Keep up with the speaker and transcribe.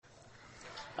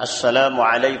السلام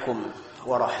عليكم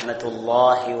ورحمة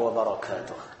الله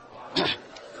وبركاته.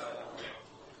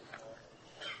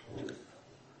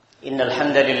 إن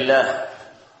الحمد لله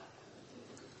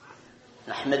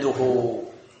نحمده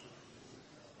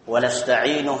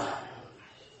ونستعينه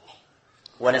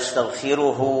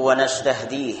ونستغفره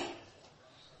ونستهديه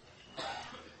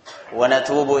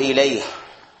ونتوب إليه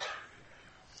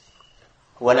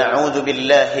ونعوذ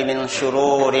بالله من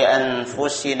شرور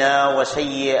أنفسنا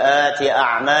وسيئات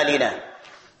أعمالنا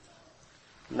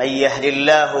من يهد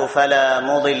الله فلا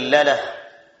مضل له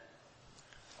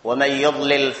ومن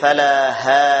يضلل فلا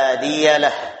هادي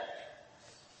له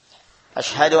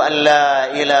أشهد أن لا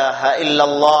إله إلا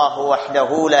الله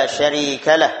وحده لا شريك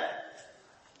له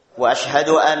وأشهد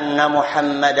أن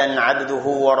محمدا عبده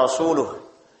ورسوله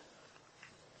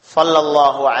صلى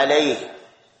الله عليه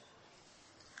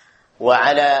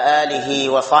وعلى آله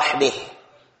وصحبه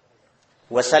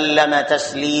وسلم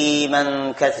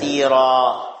تسليما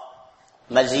كثيرا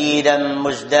مزيدا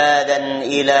مزدادا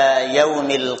إلى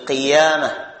يوم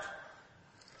القيامة.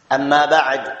 أما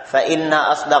بعد فإن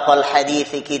أصدق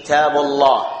الحديث كتاب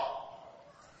الله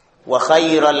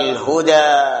وخير الهدى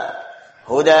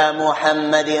هدى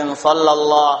محمد صلى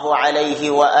الله عليه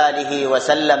وآله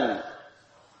وسلم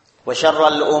وشر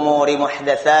الأمور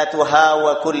محدثاتها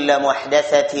وكل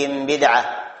محدثة بدعة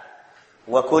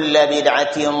وكل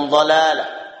بدعة ضلالة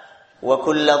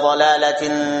وكل ضلالة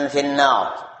في النار.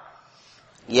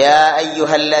 يا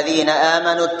أيها الذين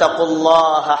آمنوا اتقوا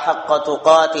الله حق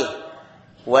تقاته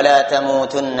ولا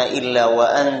تموتن إلا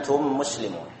وأنتم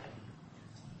مسلمون.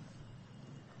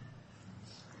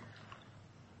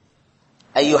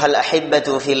 أيها الأحبة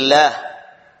في الله,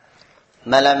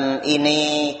 malam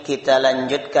ini kita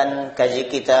lanjutkan kaji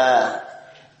kita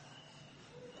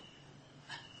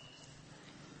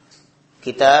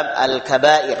kitab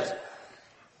Al-Kabair,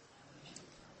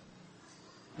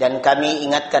 dan kami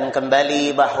ingatkan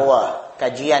kembali bahwa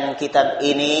kajian kitab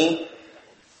ini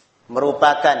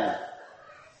merupakan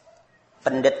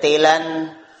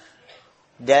pendetailan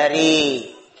dari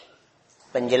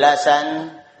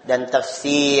penjelasan dan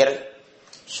tafsir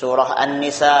surah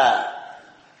An-Nisa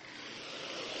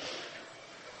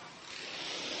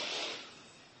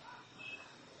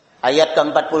ayat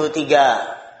ke-43,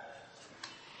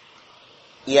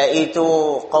 yaitu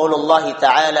qaulullah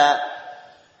ta'ala,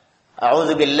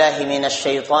 a'udzu billahi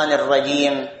minasy syaithanir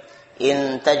rajim,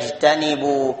 in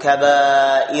tajtanibu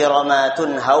kabaira ma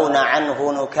tunhauna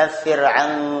anhu nukaffir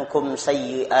ankum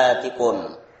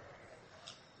sayyi'atikum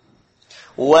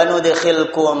wa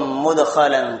nudkhilkum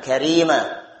mudkhalan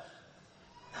karima.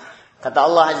 Kata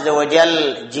Allah Azza wa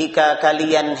Jalla, jika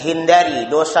kalian hindari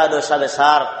dosa-dosa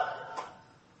besar,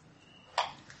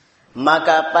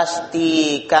 maka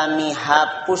pasti kami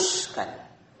hapuskan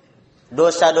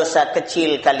dosa-dosa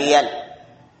kecil kalian,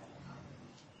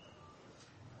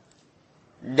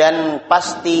 dan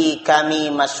pasti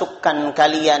kami masukkan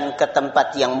kalian ke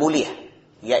tempat yang mulia,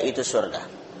 yaitu surga.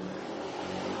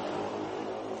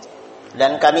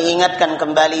 Dan kami ingatkan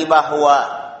kembali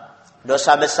bahwa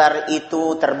dosa besar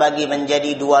itu terbagi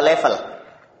menjadi dua level.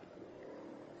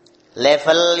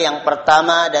 Level yang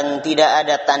pertama dan tidak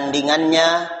ada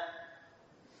tandingannya,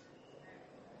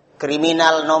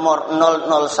 kriminal nomor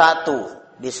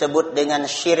 001, disebut dengan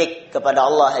syirik kepada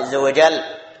Allah Azza wa Jalla,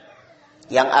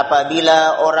 yang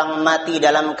apabila orang mati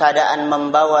dalam keadaan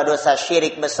membawa dosa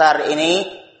syirik besar ini,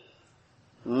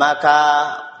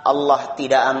 maka Allah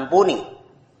tidak ampuni.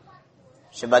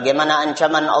 Sebagaimana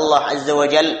ancaman Allah Azza wa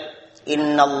Jalla,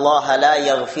 innallaha la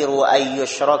yaghfiru an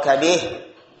yushraka bih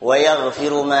wa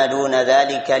yaghfiru ma duna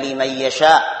dzalika liman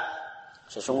yasha.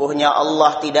 Sesungguhnya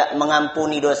Allah tidak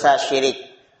mengampuni dosa syirik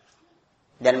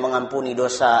dan mengampuni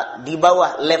dosa di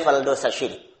bawah level dosa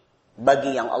syirik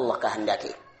bagi yang Allah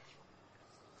kehendaki.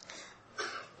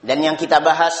 Dan yang kita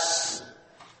bahas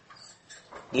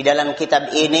di dalam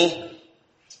kitab ini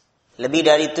lebih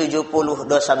dari 70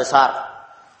 dosa besar.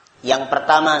 Yang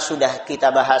pertama sudah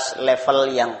kita bahas level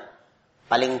yang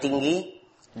paling tinggi,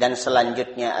 dan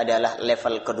selanjutnya adalah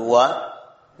level kedua,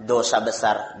 dosa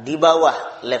besar di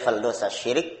bawah level dosa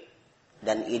syirik,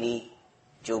 dan ini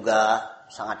juga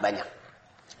sangat banyak.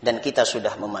 Dan kita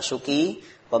sudah memasuki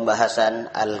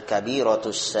pembahasan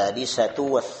Al-Kabiratus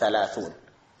Sadisatu wath-Thalathun,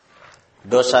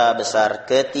 dosa besar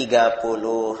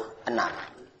ke-36.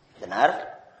 Benar?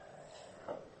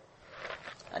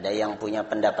 Ada yang punya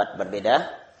pendapat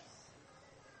berbeda?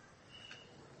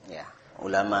 Ya,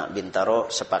 ulama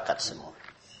Bintaro sepakat semua.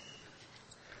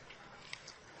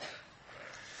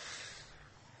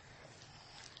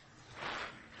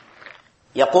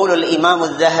 يقول الإمام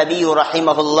الذهبي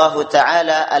رحمه الله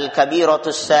تعالى: الكبيرة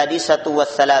السادسة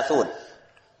والثلاثون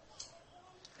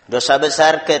Dosa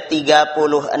besar ke-36,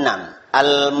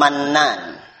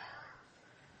 Al-Mannan.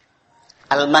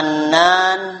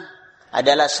 Al-Mannan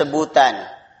adalah sebutan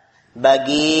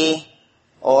bagi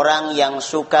orang yang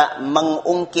suka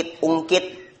mengungkit-ungkit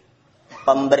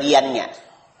pemberiannya.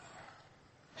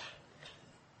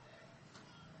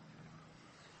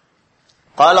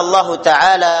 Qala Allah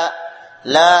Ta'ala,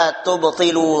 la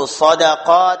tubtilu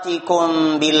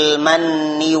sadaqatikum bil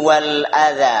manni wal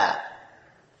adha.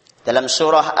 Dalam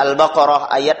surah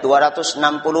Al-Baqarah ayat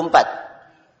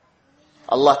 264.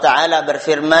 Allah Ta'ala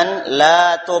berfirman,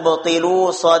 la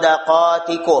tubtilu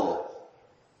sadaqatikum.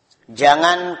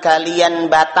 Jangan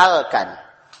kalian batalkan.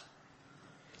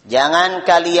 Jangan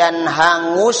kalian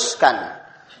hanguskan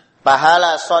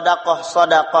pahala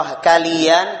sedekah-sedekah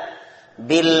kalian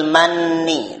bil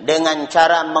manni, dengan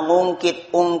cara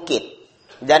mengungkit-ungkit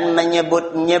dan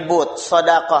menyebut-nyebut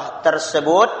sedekah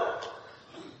tersebut,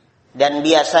 dan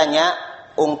biasanya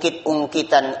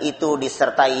ungkit-ungkitan itu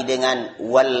disertai dengan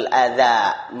wal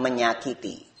adza,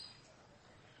 menyakiti.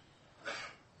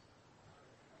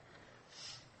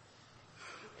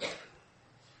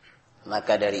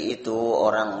 Maka dari itu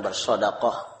orang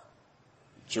bersedekah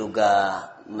juga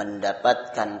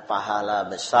mendapatkan pahala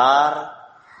besar,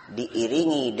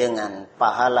 diiringi dengan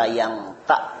pahala yang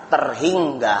tak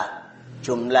terhingga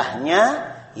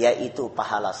jumlahnya, yaitu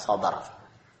pahala sabar.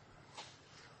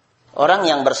 Orang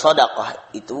yang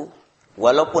bersedekah itu,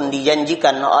 walaupun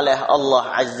dijanjikan oleh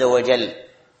Allah Azza wa Jalla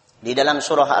di dalam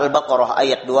surah Al-Baqarah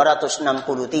ayat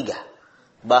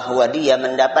 263 bahwa dia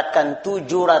mendapatkan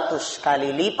 700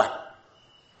 kali lipat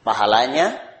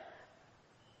pahalanya,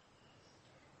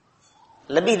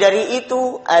 lebih dari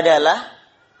itu adalah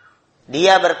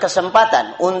dia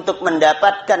berkesempatan untuk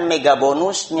mendapatkan mega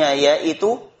bonusnya,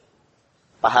 yaitu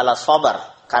pahala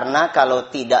sabar. Karena kalau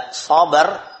tidak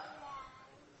sabar,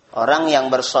 orang yang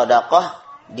bersedekah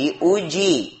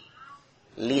diuji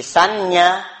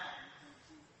lisannya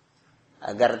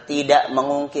agar tidak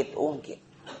mengungkit-ungkit.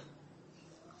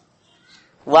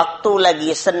 Waktu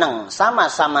lagi senang,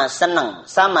 sama-sama senang,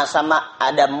 sama-sama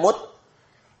ada mood,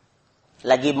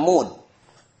 lagi mood.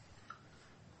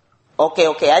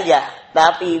 Oke-oke aja,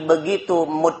 tapi begitu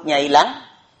moodnya hilang,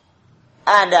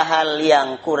 ada hal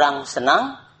yang kurang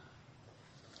senang,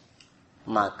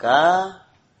 maka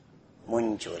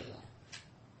muncul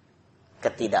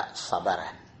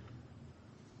ketidaksabaran.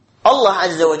 Allah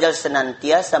Azza wa Jalla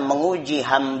senantiasa menguji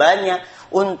hambanya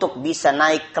untuk bisa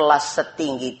naik kelas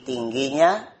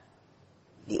setinggi-tingginya,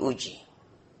 diuji.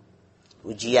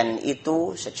 Ujian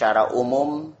itu secara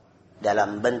umum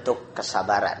dalam bentuk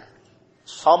kesabaran.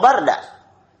 Sabar dah.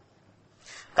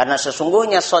 Karena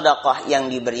sesungguhnya sedekah yang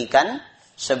diberikan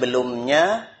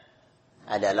sebelumnya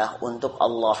adalah untuk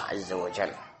Allah Azza wa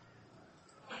Jalla.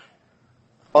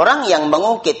 Orang yang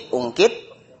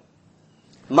mengungkit-ungkit,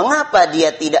 mengapa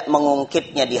dia tidak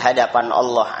mengungkitnya di hadapan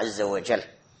Allah Azza wa Jalla?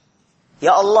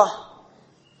 Ya Allah,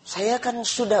 saya kan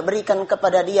sudah berikan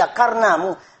kepada dia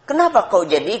karenamu. Kenapa kau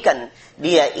jadikan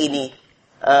dia ini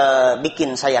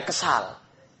bikin saya kesal?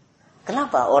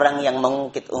 Kenapa orang yang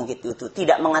mengungkit-ungkit itu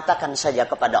tidak mengatakan saja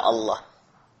kepada Allah?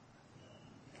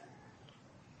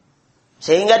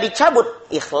 Sehingga dicabut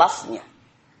ikhlasnya.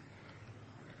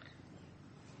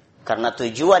 Karena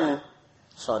tujuan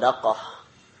sedekah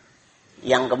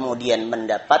yang kemudian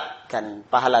mendapatkan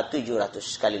pahala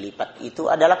 700 kali lipat itu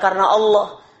adalah karena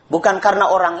Allah, bukan karena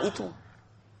orang itu.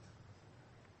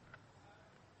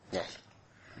 Ya.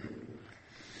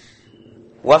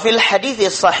 Wa fil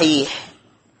hadits sahih,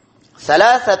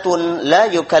 thalathatun la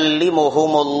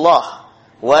yukallimuhumullah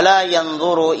wa la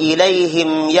yanzuru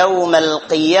ilaihim yawmal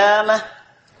qiyamah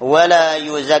wa la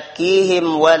yuzakkihim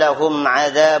wa lahum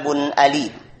 'adzabun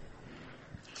alim.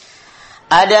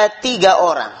 Ada 3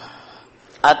 orang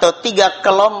atau 3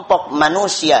 kelompok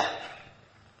manusia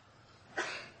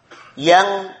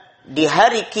yang di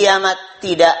hari kiamat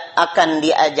tidak akan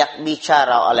diajak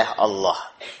bicara oleh Allah.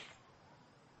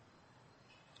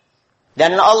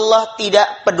 Dan Allah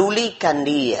tidak pedulikan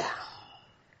dia.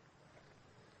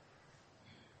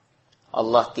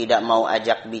 Allah tidak mau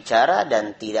ajak bicara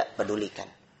dan tidak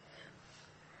pedulikan.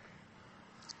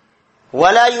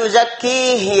 Wala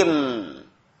yuzakkihim,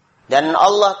 dan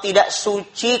Allah tidak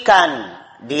sucikan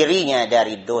dirinya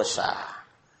dari dosa.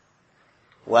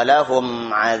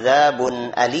 Walahum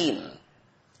azabun alim,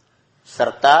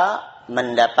 serta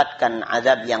mendapatkan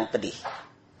azab yang pedih.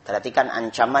 Perhatikan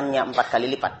ancamannya 4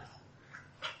 kali lipat.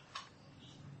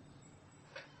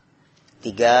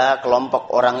 3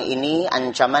 kelompok orang ini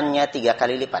ancamannya 3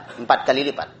 kali lipat, 4 kali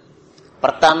lipat.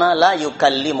 Pertama, la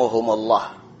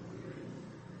yukallimuhumullah.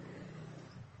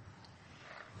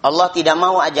 Allah tidak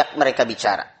mau ajak mereka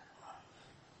bicara.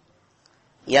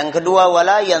 Yang kedua,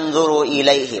 wala yanzuru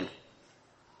ilaihim.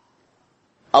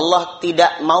 Allah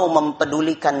tidak mau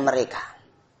mempedulikan mereka.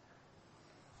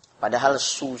 Padahal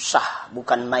susah,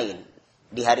 bukan main.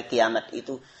 Di hari kiamat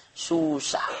itu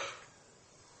susah.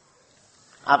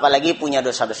 Apalagi punya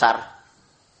dosa besar.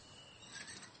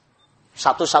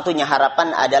 Satu-satunya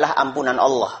harapan adalah ampunan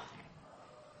Allah.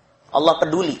 Allah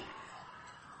peduli.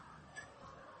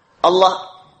 Allah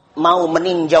mau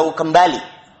meninjau kembali.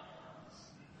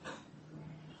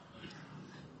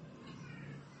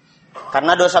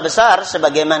 Karena dosa besar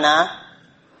sebagaimana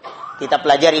kita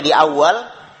pelajari di awal,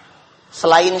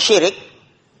 selain syirik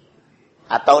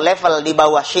atau level di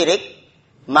bawah syirik,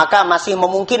 maka masih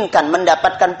memungkinkan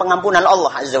mendapatkan pengampunan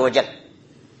Allah Azza wa Jalla.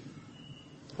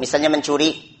 Misalnya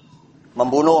mencuri,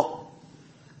 membunuh.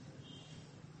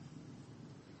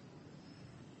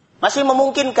 Masih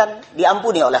memungkinkan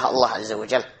diampuni oleh Allah Azza wa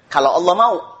Jalla. Kalau Allah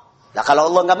mau. Nah,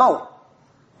 kalau Allah nggak mau.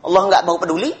 Allah nggak mau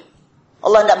peduli.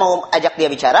 Allah nggak mau ajak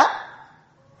dia bicara.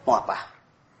 Mau apa?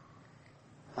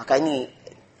 Maka ini,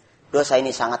 dosa ini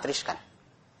sangat riskan.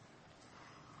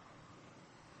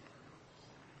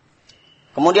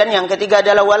 Kemudian yang ketiga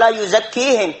adalah wala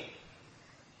yuzakkihim.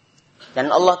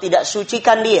 Dan Allah tidak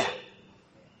sucikan dia.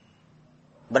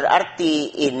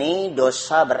 Berarti ini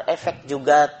dosa berefek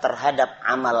juga terhadap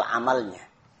amal-amalnya.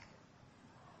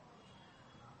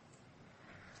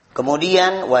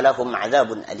 Kemudian walahum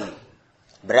adzabun alim.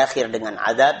 Berakhir dengan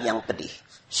azab yang pedih.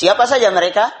 Siapa saja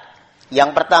mereka?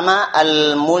 Yang pertama,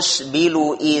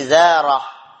 al-musbilu izarah.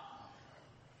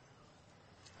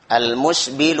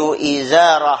 Al-musbilu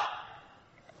izarah.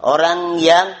 Orang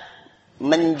yang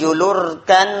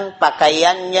menjulurkan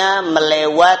pakaiannya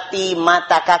melewati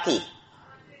mata kaki.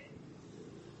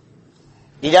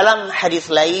 Di dalam hadis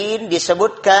lain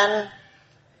disebutkan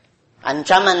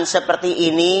ancaman seperti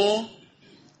ini,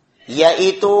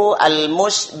 yaitu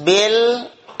al-musbil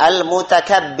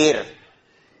al-mutakabbir.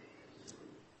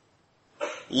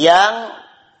 Yang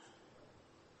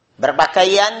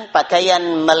berpakaian, pakaian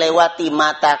melewati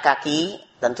mata kaki,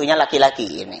 tentunya laki-laki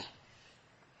ini.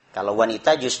 Kalau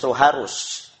wanita justru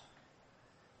harus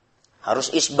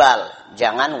isbal.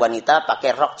 Jangan wanita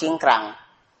pakai rok cingkrang.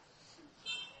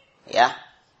 Ya.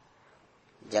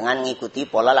 Jangan ngikuti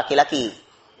pola laki-laki.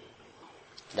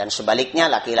 Dan sebaliknya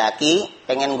laki-laki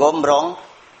pengen gombrong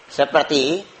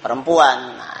seperti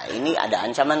perempuan. Nah, ini ada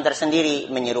ancaman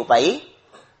tersendiri menyerupai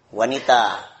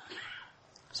wanita.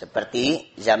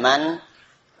 Seperti zaman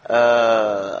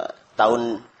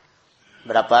tahun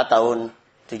berapa? Tahun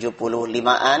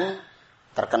 75-an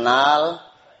terkenal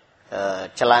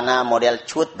celana model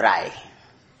cut bray.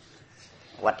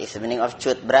 What is the meaning of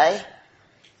cut bray?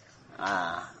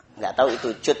 Nggak tahu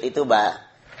itu cut itu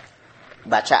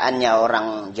bacaannya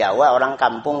orang Jawa, orang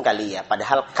kampung kali ya.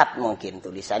 Padahal cut mungkin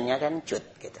tulisannya kan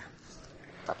cut gitu.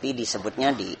 Tapi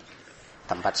disebutnya di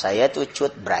tempat saya itu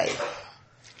cut bray.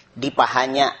 Di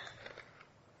pahanya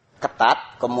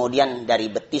ketat, kemudian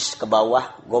dari betis ke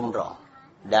bawah gombrong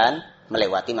dan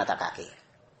melewati mata kaki.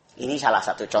 Ini salah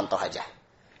satu contoh aja.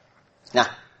 Nah,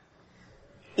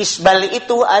 isbal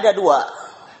itu ada dua.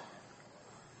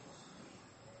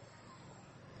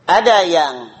 Ada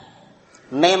yang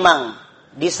memang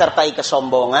disertai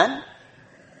kesombongan,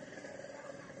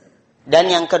 dan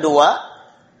yang kedua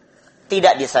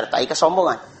tidak disertai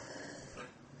kesombongan.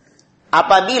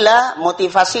 Apabila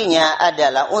motivasinya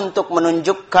adalah untuk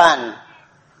menunjukkan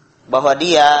bahwa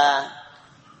dia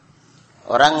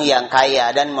orang yang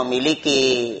kaya dan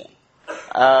memiliki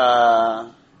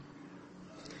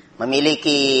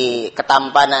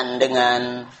ketampanan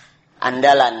dengan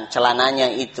andalan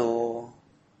celananya itu,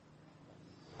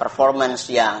 performance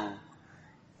yang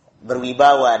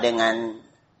berwibawa dengan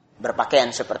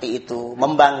berpakaian seperti itu,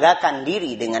 membanggakan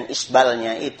diri dengan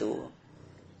isbalnya itu,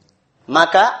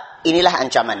 maka inilah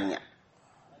ancamannya.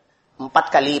 4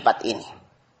 kali lipat ini.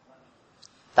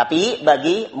 Tapi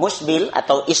bagi musbil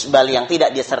atau isbal yang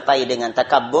tidak disertai dengan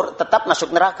takabbur, tetap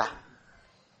masuk neraka.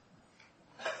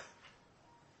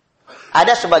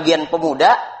 Ada sebagian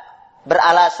pemuda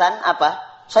beralasan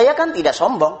apa? Saya kan tidak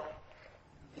sombong.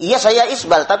 Iya, saya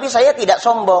isbal, tapi saya tidak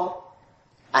sombong.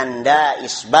 Anda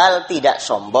isbal tidak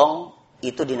sombong,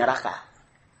 itu di neraka.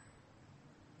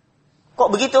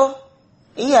 Kok begitu?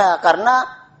 Iya,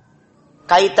 karena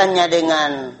kaitannya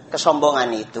dengan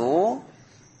kesombongan itu,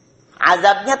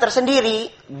 azabnya tersendiri,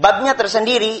 babnya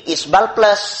tersendiri, isbal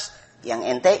plus. Yang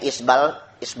ente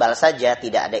isbal saja,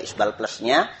 tidak ada isbal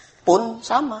plusnya, pun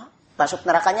sama. Masuk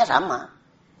nerakanya sama.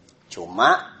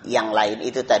 Cuma yang lain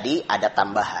itu tadi ada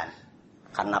tambahan.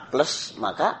 Karena plus,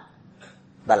 maka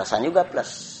balasan juga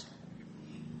plus.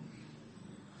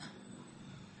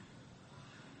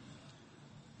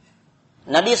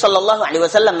 Nabi Shallallahu Alaihi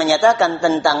Wasallam menyatakan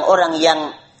tentang orang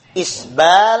yang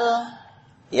isbal,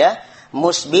 ya,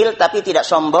 musbil tapi tidak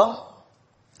sombong.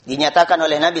 Dinyatakan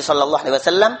oleh Nabi Shallallahu Alaihi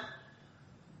Wasallam,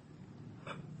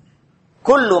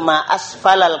 kullu ma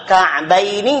asfalal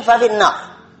ka'baini fa finnar.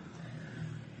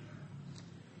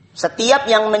 Setiap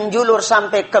yang menjulur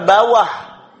sampai ke bawah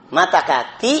mata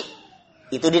kaki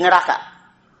itu di neraka.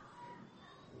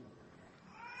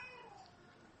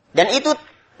 Dan itu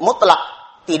mutlak,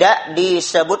 tidak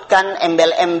disebutkan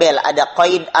embel-embel, ada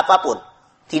qaid apapun.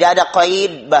 Tidak ada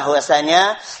qaid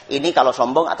bahwasanya ini kalau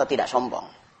sombong atau tidak sombong.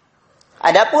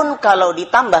 Adapun kalau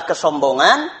ditambah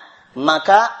kesombongan,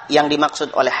 maka yang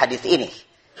dimaksud oleh hadis ini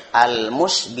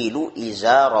al-musbilu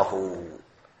izarahu.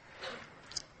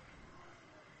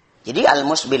 Jadi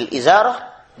al-musbil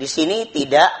izarah di sini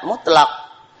tidak mutlak,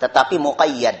 tetapi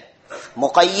muqayyad.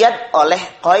 Muqayyad oleh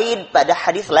qaid pada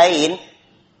hadis lain,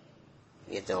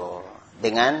 itu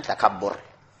dengan takabbur.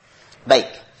 Baik.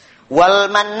 Wal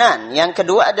mannan, yang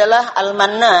kedua adalah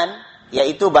al-mannan,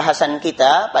 yaitu bahasan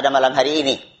kita pada malam hari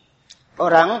ini.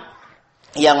 Orang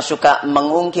yang suka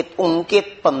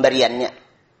mengungkit-ungkit pemberiannya.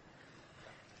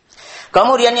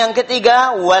 Kemudian yang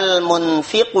ketiga, wal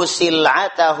munfiqu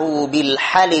sil'atahu bil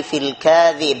halifil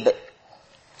kadhib.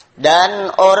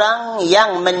 Dan orang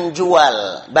yang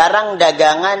menjual barang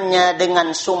dagangannya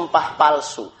dengan sumpah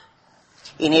palsu.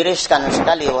 Ini riskan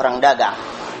sekali orang dagang.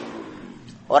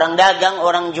 Orang dagang,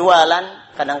 orang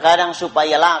jualan, kadang-kadang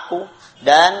supaya laku,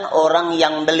 dan orang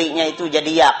yang belinya itu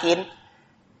jadi yakin,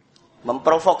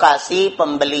 memprovokasi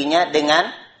pembelinya dengan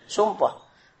sumpah.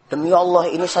 Demi Allah,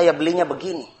 ini saya belinya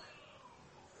begini.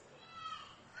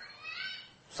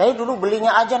 Saya dulu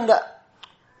belinya aja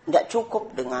enggak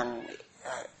cukup dengan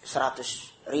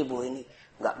 100.000 ini.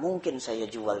 Enggak mungkin saya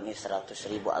jual ini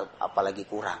 100.000, apalagi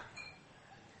kurang.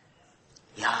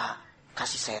 Ya,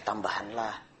 kasih saya tambahan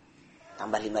lah.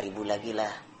 Tambah 5.000 lagi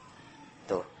lah.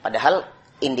 Tuh, padahal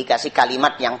indikasi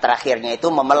kalimat yang terakhirnya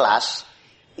itu memelas,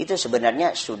 itu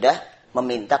sebenarnya sudah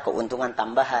meminta keuntungan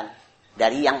tambahan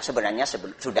dari yang sebenarnya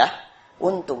sudah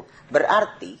untung.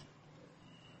 Berarti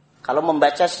kalau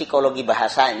membaca psikologi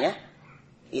bahasanya,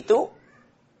 itu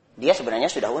dia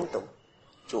sebenarnya sudah untung.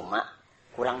 Cuma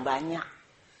kurang banyak.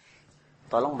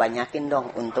 Tolong banyakin dong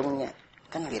untungnya.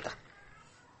 Kan gitu.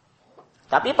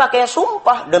 Tapi pakai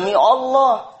sumpah, demi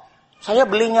Allah, saya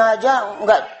belinya aja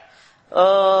enggak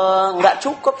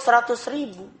cukup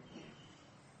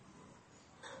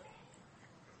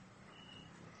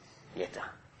 100.000. Gitu.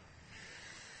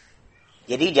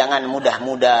 Jadi jangan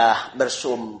mudah-mudah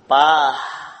bersumpah,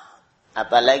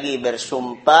 apalagi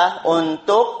bersumpah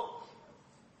untuk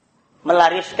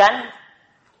melariskan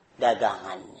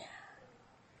dagangannya.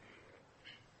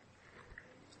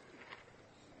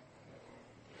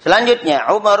 Selanjutnya,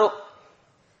 Umar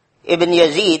ibn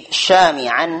Yazid Syami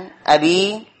an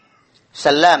Abi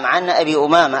Salam an Abi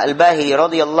Umamah Al-Bahili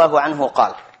radhiyallahu anhu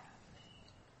qala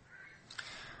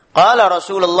Qala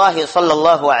Rasulullah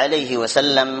sallallahu alaihi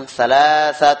wasallam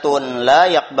thalathatun la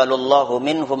yaqbalu Allahu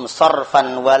minhum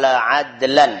sarfan wala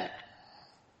adlan.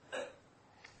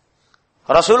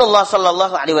 Rasulullah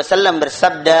sallallahu alaihi wasallam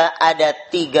bersabda, ada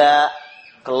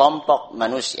 3 kelompok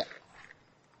manusia.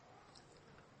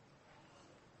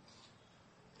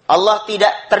 Allah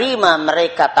tidak terima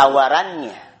mereka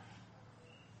tawarannya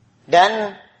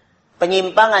dan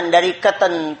penyimpangan dari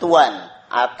ketentuan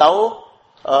atau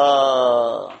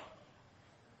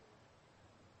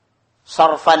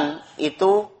sarfan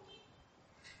itu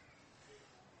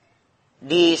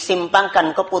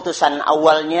disimpangkan keputusan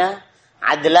awalnya,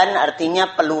 adlan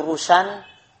artinya pelurusan,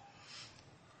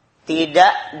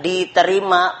 tidak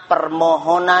diterima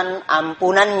permohonan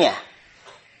ampunannya.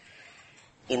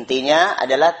 Intinya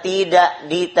adalah tidak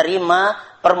diterima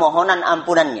permohonan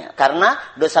ampunannya. Karena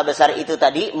dosa besar itu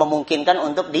tadi memungkinkan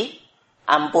untuk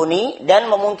diampuni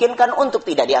dan memungkinkan untuk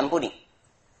tidak diampuni.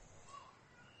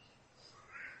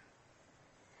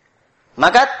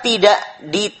 Maka tidak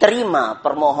diterima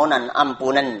permohonan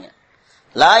ampunannya.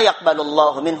 La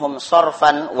yaqbalullahu minhum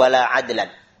sarfan wala adlan.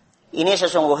 Ini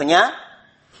sesungguhnya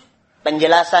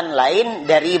penjelasan lain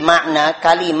dari makna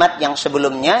kalimat yang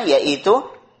sebelumnya,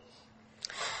 yaitu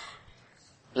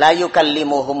la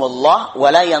yukallimuhumullah wa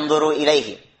la yanzuru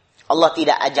ilaihi. Allah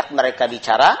tidak ajak mereka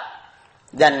bicara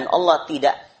dan Allah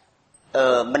tidak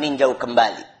meninjau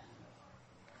kembali.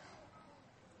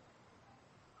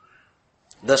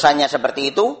 Dosanya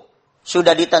seperti itu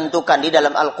sudah ditentukan di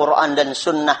dalam Al-Quran dan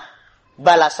Sunnah.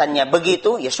 Balasannya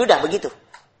begitu, ya sudah begitu.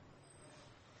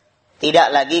 Tidak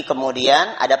lagi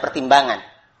kemudian ada pertimbangan.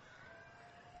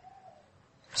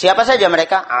 Siapa saja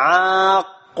mereka?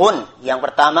 Aqun. Yang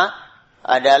pertama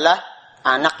adalah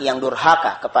anak yang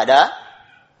durhaka kepada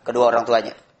kedua orang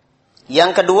tuanya.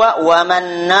 Yang kedua, wa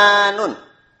mannanun.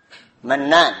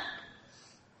 Mannan.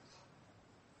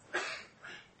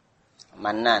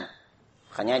 Mannan.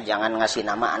 Makanya jangan ngasih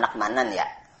nama anak Manan ya.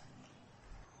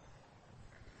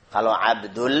 Kalau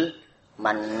Abdul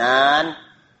Mannan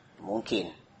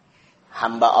mungkin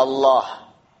hamba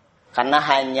Allah. Karena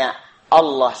hanya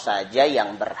Allah saja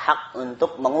yang berhak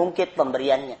untuk mengungkit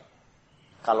pemberiannya.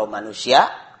 Kalau manusia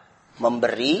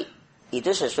memberi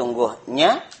itu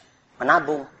sesungguhnya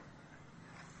menabung.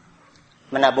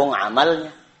 Menabung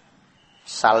amalnya.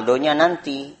 Saldonya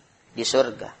nanti di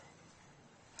surga.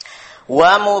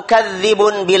 Wa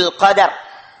mukadzibun bil qadar.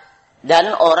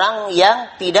 Dan orang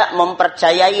yang tidak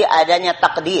mempercayai adanya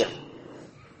takdir.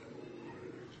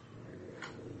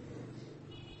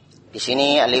 Di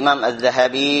sini Al-Imam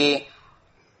Az-Zahabi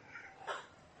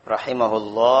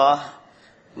rahimahullah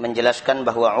menjelaskan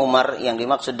bahwa Umar yang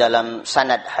dimaksud dalam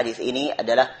sanad hadis ini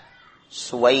adalah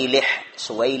Suwailih.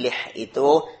 Suwailih itu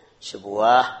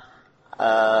sebuah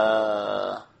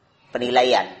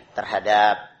penilaian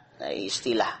terhadap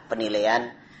istilah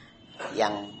penilaian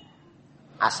yang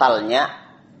asalnya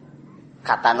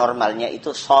kata normalnya itu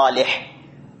soleh,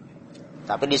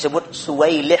 tapi disebut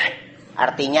Suwailih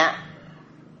artinya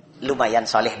lumayan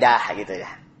soleh dah gitu ya.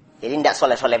 Jadi tidak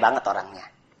soleh-soleh banget orangnya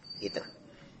gitu.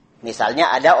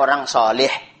 Misalnya ada orang soleh,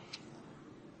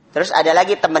 terus ada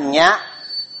lagi temennya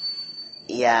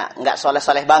ya nggak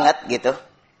soleh-soleh banget gitu,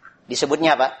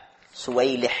 disebutnya apa?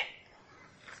 Suwailih.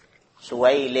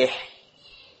 Suwailih.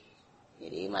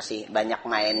 Jadi masih banyak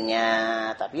mainnya,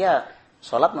 tapi ya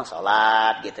sholat mah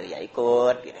sholat gitu ya,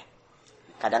 ikut gitu.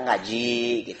 Kadang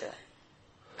ngaji gitu.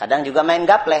 Kadang juga main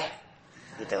gapleh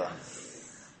gitu.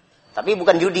 Tapi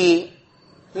bukan judi.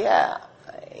 Ya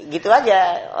gitu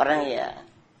aja orang ya.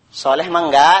 Soleh mah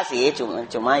enggak sih,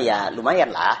 cuma ya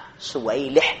lumayan lah,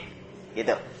 suwailih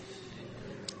gitu.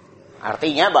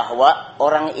 Artinya bahwa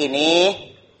orang ini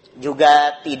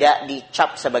juga tidak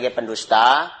dicap sebagai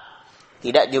pendusta,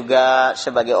 tidak juga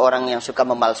sebagai orang yang suka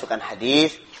memalsukan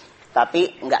hadis,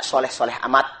 tapi enggak soleh-soleh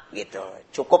amat gitu.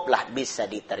 Cukuplah bisa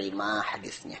diterima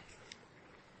hadisnya.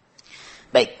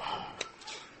 Baik,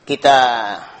 kita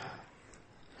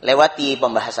lewati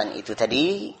pembahasan itu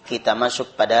tadi, kita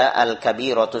masuk pada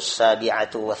al-kabiratus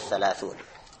sabi'atu wassalasun.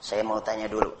 Saya mau tanya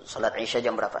dulu, salat Isya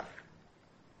jam berapa?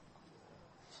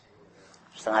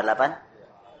 7:30?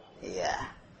 Iya.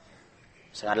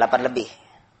 7:30 lebih.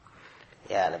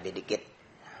 Ya, lebih dikit.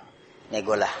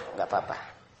 Negolah, enggak apa-apa.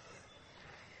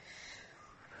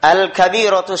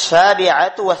 Al-kabiratus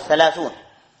sabi'atu wassalasun.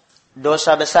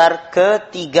 Dosa besar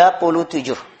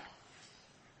ke-37.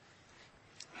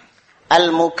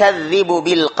 Al-mukadzibu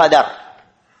bil qadar.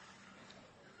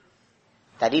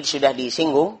 Tadi sudah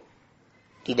disinggung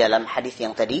di dalam hadis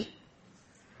yang tadi.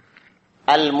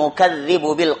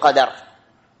 Al-mukadzibu bil qadar.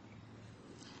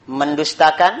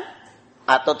 Mendustakan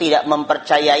atau tidak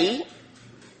mempercayai,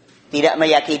 tidak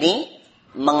meyakini,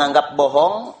 menganggap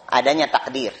bohong adanya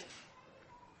takdir.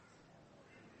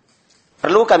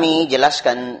 Perlu kami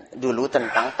jelaskan dulu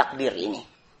tentang takdir ini.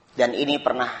 Dan ini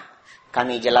pernah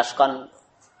kami jelaskan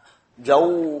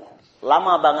jauh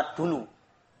lama banget dulu.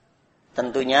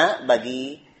 Tentunya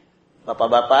bagi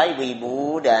bapak-bapak,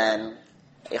 ibu-ibu dan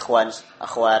ikhwan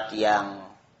akhwat yang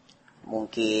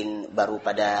mungkin baru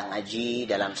pada ngaji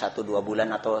dalam 1-2 bulan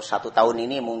atau 1 tahun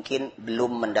ini mungkin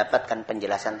belum mendapatkan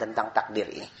penjelasan tentang takdir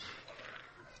ini.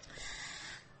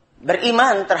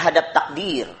 Beriman terhadap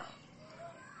takdir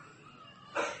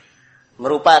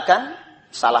merupakan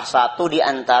salah satu di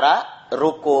antara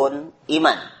rukun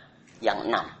iman yang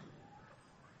 6.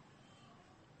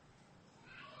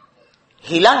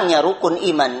 Hilangnya rukun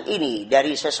iman ini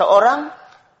dari seseorang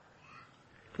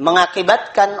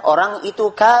mengakibatkan orang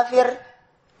itu kafir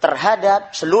terhadap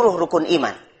seluruh rukun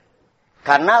iman.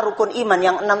 Karena rukun iman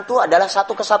yang 6 itu adalah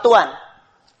satu kesatuan.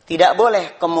 Tidak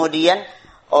boleh kemudian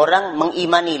orang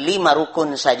mengimani 5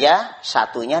 rukun saja,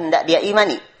 satunya tidak dia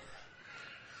imani.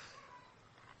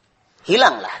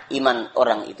 Hilanglah iman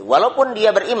orang itu. Walaupun dia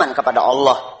beriman kepada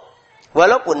Allah,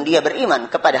 walaupun dia beriman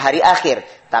kepada hari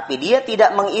akhir, tapi dia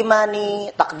tidak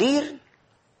mengimani takdir,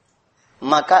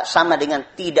 maka sama dengan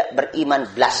tidak beriman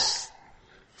belas.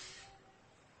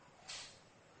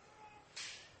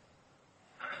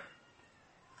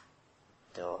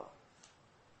 Tuh.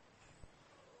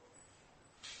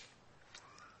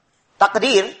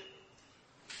 Takdir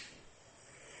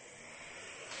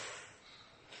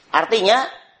artinya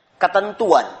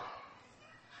ketentuan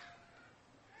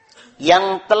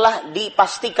yang telah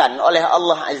dipastikan oleh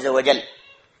Allah Azza wa Jalla.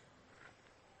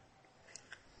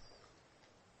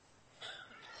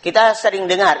 Kita sering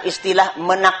dengar istilah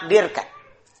menakdirkan.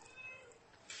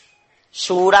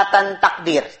 suratan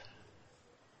takdir.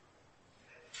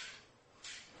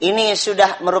 Ini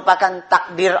sudah merupakan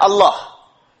takdir Allah.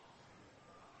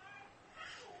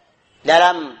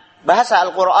 Dalam bahasa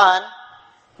Al-Quran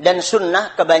dan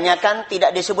Sunnah kebanyakan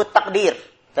tidak disebut takdir,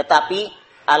 tetapi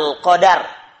Al-Qadar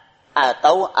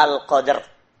atau Al-Qadar.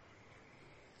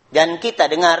 Dan kita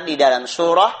dengar di dalam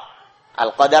surah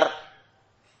Al-Qadar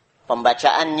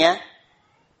pembacaannya,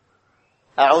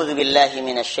 A'udzu billahi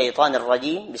minasyaitonir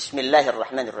rajim.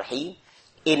 Bismillahirrahmanirrahim.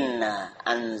 Inna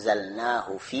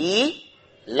anzalnahu fi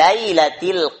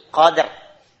lailatul qadar.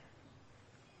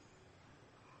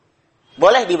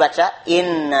 Boleh dibaca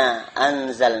inna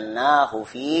anzalnahu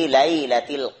fi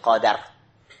lailatul qadar.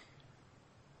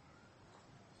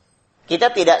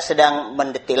 Kita tidak sedang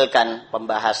mendetilkan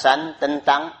pembahasan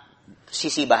tentang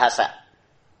sisi bahasa.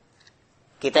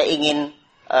 Kita ingin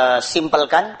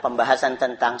simpelkan pembahasan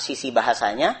tentang sisi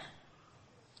bahasanya.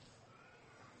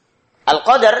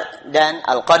 Al-Qadar dan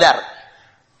Al-Qadar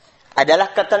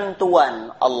adalah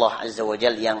ketentuan Allah Azza wa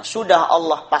Jalla yang sudah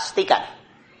Allah pastikan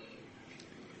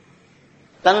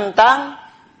tentang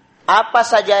apa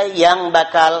saja yang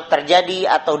bakal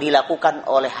terjadi atau dilakukan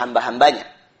oleh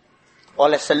hamba-hambanya,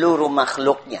 oleh seluruh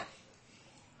makhluknya.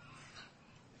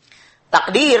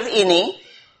 Takdir ini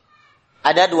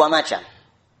ada dua macam.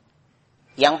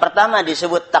 Yang pertama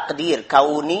disebut takdir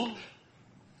kauni,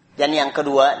 dan yang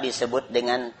kedua disebut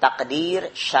dengan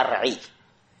takdir syar'i.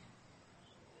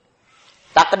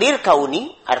 Takdir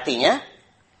kauni artinya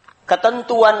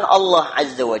ketentuan Allah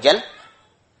Azza wa Jalla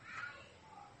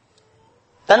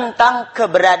tentang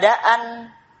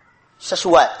keberadaan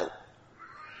sesuatu,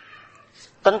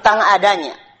 tentang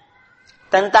adanya,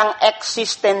 tentang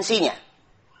eksistensinya.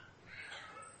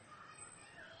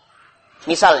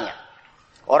 Misalnya,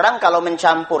 orang kalau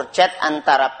mencampur cat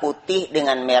antara putih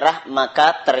dengan merah,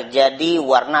 maka terjadi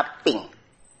warna pink.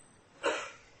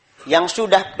 Yang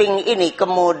sudah pink ini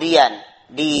kemudian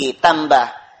ditambah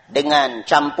dengan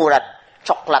campuran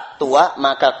coklat tua,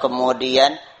 maka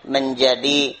kemudian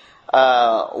menjadi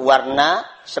warna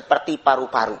seperti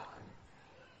paru-paru.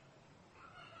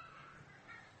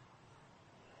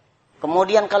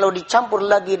 Kemudian kalau dicampur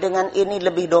lagi dengan ini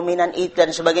lebih dominan itu dan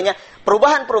sebagainya.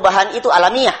 Perubahan-perubahan itu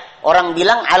alamiah. Orang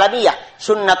bilang alamiah,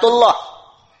 sunnatullah.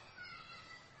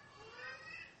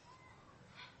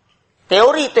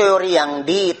 Teori-teori yang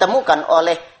ditemukan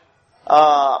oleh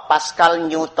Pascal,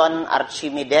 Newton,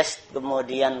 Archimedes,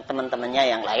 kemudian teman-temannya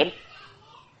yang lain,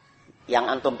 yang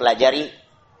antum pelajari,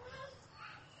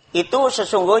 itu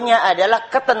sesungguhnya adalah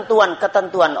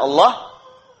ketentuan-ketentuan Allah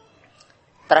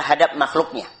terhadap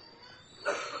makhluknya.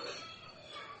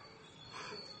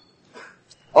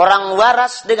 Orang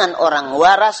waras dengan orang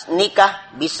waras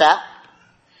nikah bisa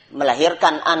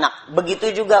melahirkan anak.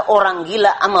 Begitu juga orang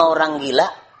gila sama orang gila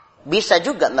bisa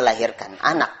juga melahirkan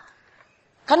anak.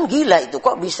 Kan gila itu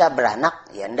kok bisa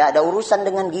beranak? Ya tidak ada urusan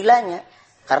dengan gilanya.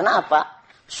 Karena apa?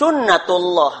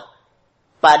 Sunnatullah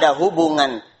pada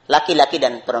hubungan laki-laki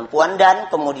dan perempuan,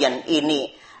 dan kemudian ini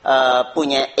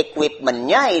punya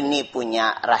equipmentnya, ini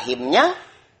punya rahimnya.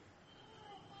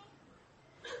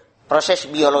 Proses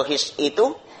biologis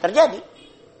itu terjadi.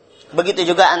 Begitu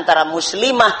juga antara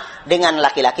muslimah dengan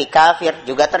laki-laki kafir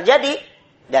juga terjadi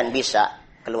dan bisa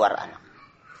keluar anak.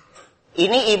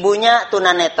 Ini ibunya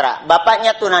tunanetra,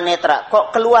 bapaknya tunanetra,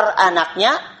 kok keluar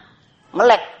anaknya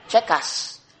melek,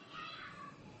 cekas.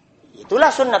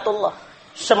 Itulah sunnatullah.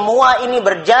 Semua ini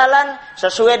berjalan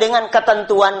sesuai dengan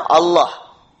ketentuan Allah.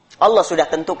 Allah sudah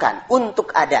tentukan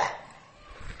untuk ada.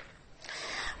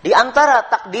 Di antara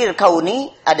takdir kauni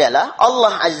adalah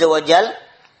Allah Azza wa Jal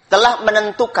telah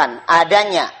menentukan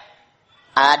adanya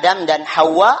Adam dan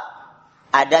Hawa,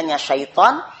 adanya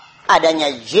syaitan,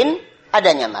 adanya jin,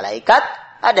 adanya malaikat,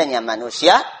 adanya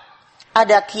manusia,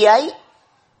 ada kiai,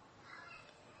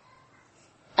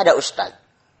 ada ustaz,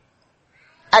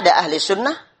 ada ahli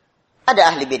sunnah, ada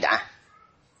ahli bid'ah,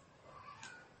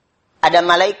 ada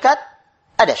malaikat,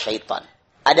 ada syaitan,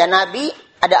 ada nabi,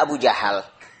 ada Abu Jahal.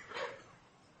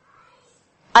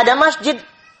 Ada masjid,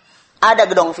 ada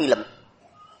gedung film.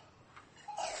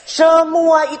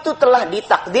 Semua itu telah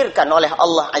ditakdirkan oleh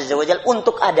Allah Azza wa Jalla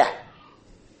untuk ada.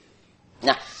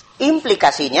 Nah,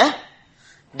 implikasinya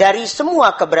dari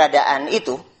semua keberadaan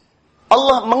itu,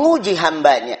 Allah menguji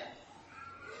hambanya.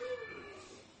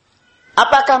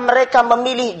 Apakah mereka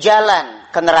memilih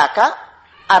jalan ke neraka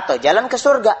atau jalan ke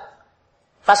surga?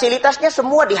 Fasilitasnya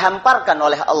semua dihamparkan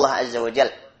oleh Allah Azza wa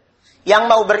Jalla. Yang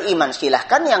mau beriman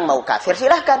silahkan, yang mau kafir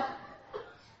silahkan.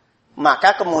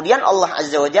 Maka kemudian Allah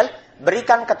Azza wa Jalla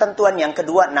berikan ketentuan yang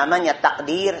kedua, namanya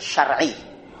takdir syar'i.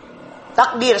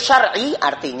 Takdir syar'i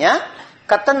artinya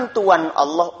ketentuan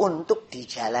Allah untuk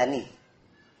dijalani.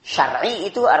 Syar'i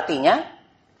itu artinya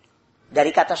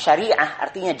dari kata syariah,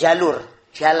 artinya jalur,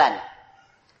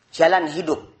 jalan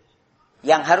hidup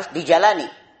yang harus dijalani.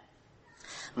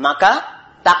 Maka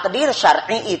takdir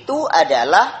syar'i itu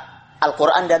adalah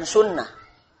Al-Quran dan Sunnah.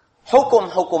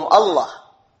 Hukum-hukum Allah.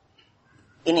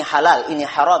 Ini halal, ini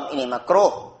haram, ini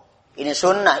makruh, ini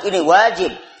sunnah, ini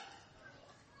wajib.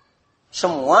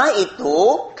 Semua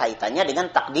itu kaitannya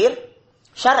dengan takdir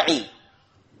syar'i.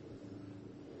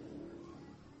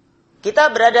 Kita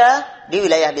berada di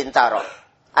wilayah Bintaro.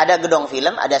 Ada gedung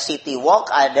film, ada city walk,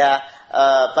 ada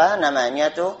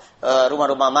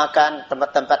rumah-rumah makan,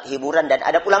 tempat-tempat hiburan, dan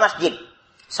ada pula masjid.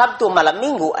 Sabtu malam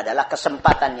Minggu adalah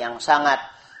kesempatan yang sangat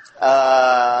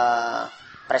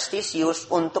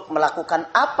prestisius untuk melakukan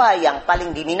apa yang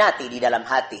paling diminati di dalam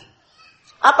hati.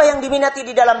 Apa yang diminati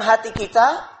di dalam hati kita?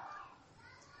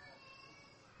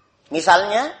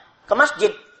 Misalnya ke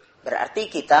masjid, berarti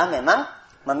kita memang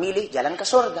memilih jalan ke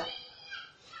surga.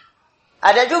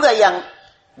 Ada juga yang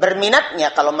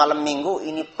berminatnya kalau malam Minggu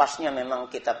ini pasnya memang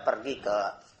kita pergi ke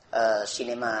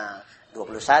sinema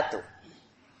 21.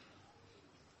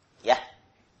 Ya,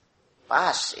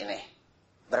 pas ini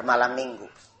bermalam Minggu.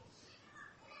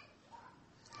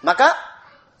 Maka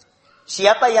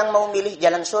siapa yang mau milih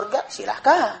jalan surga,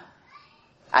 silahkan.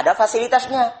 Ada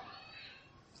fasilitasnya,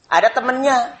 ada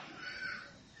temannya,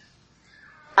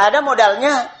 ada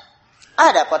modalnya,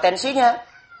 ada potensinya.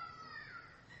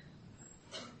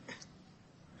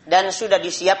 Dan sudah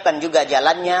disiapkan juga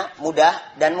jalannya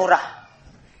mudah dan murah.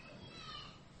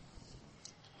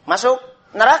 Masuk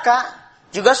neraka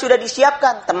juga sudah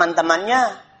disiapkan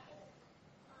teman-temannya,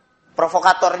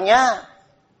 provokatornya,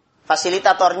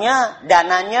 fasilitatornya,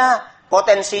 dananya,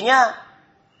 potensinya,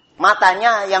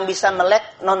 matanya yang bisa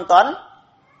melek nonton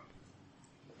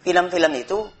film-film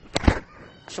itu.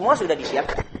 Semua sudah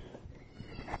disiapkan.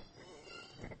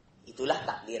 Itulah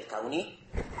takdir kauni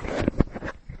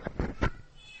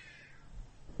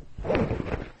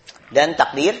dan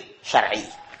takdir syar'i.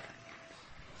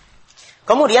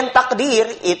 Kemudian takdir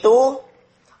itu,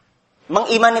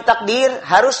 mengimani takdir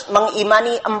harus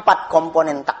mengimani 4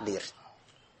 komponen takdir.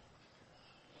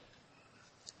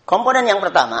 Komponen yang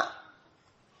pertama,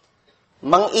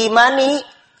 mengimani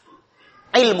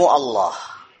ilmu Allah.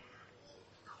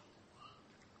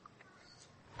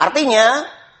 Artinya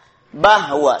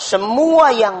bahwa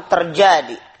semua yang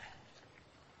terjadi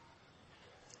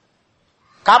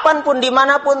kapanpun,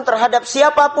 dimanapun, terhadap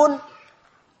siapapun,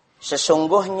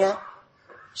 sesungguhnya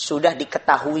sudah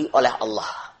diketahui oleh Allah.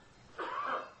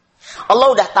 Allah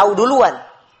udah tahu duluan.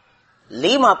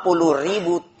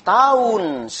 50.000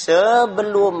 tahun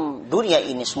sebelum dunia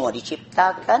ini semua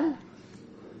diciptakan,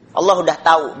 Allah udah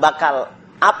tahu bakal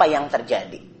apa yang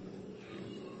terjadi.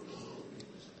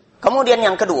 Kemudian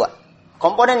yang kedua,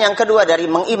 komponen yang kedua dari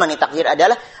mengimani takdir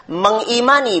adalah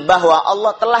mengimani bahwa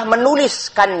Allah telah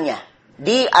menuliskannya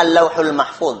di Al-Lauhul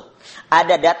Mahfuz.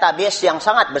 Ada database yang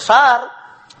sangat besar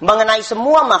mengenai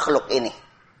semua makhluk ini.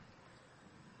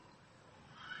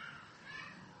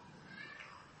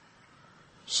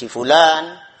 Si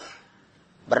fulan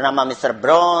bernama Mr.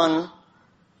 Brown,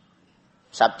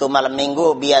 Sabtu malam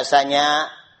Minggu biasanya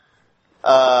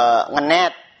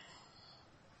ngenet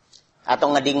atau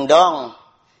ngedingdong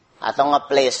atau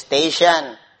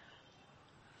nge-PlayStation.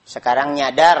 Sekarang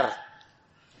nyadar,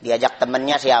 diajak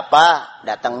temannya siapa,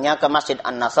 datangnya ke Masjid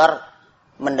An-Nasr,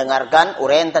 mendengarkan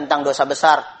uraian tentang dosa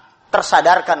besar,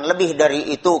 tersadarkan lebih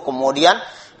dari itu, kemudian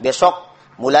besok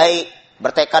mulai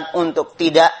bertekad untuk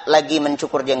tidak lagi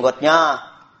mencukur jenggotnya,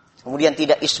 kemudian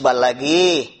tidak isbal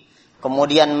lagi,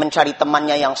 kemudian mencari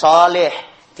temannya yang soleh,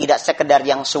 tidak sekedar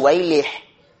yang suwailih,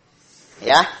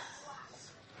 ya,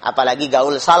 apalagi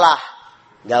gaul salah,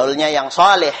 gaulnya yang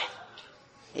soleh,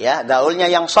 ya, gaulnya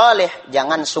yang soleh,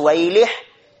 jangan suwailih,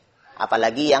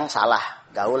 apalagi yang salah,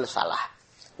 gaul salah.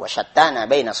 Wasyattana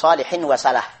baina salihin wa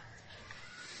salah.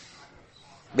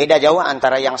 Beda jauh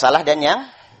antara yang salah dan yang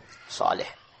soleh.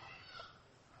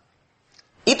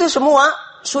 Itu semua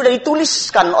sudah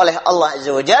dituliskan oleh Allah Azza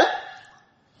wa Jal,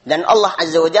 dan Allah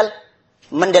Azza wa Jal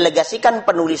mendelegasikan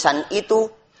penulisan itu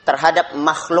terhadap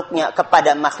makhluknya,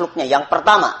 kepada makhluknya yang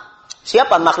pertama.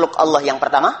 Siapa makhluk Allah yang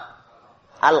pertama?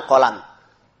 Al-Qalam.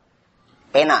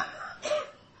 Pena.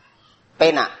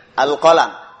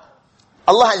 Al-Qalam.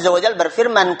 Allah Azza wa Jal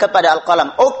berfirman kepada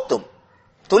Al-Qalam, "Uktub."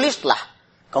 Tulislah.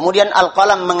 Kemudian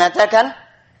Al-Qalam mengatakan,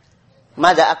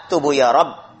 "Mada aktubu ya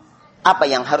Rabb?" Apa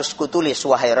yang harus kutulis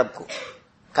wahai Rabbku?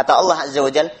 Kata Allah Azza wa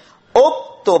Jal,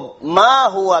 "Uktub ma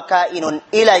huwa kainun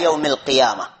ila yaumil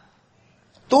qiyamah."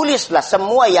 Tulislah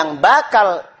semua yang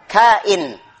bakal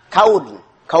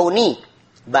kauni,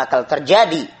 bakal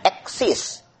terjadi,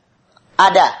 eksis,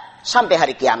 ada sampai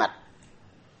hari kiamat.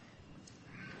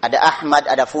 Ada Ahmad,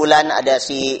 ada Fulan, ada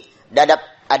si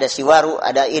Dadap, ada si Waru,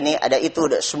 ada ini, ada itu,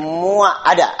 semua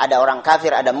ada. Ada orang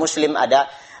kafir, ada Muslim, ada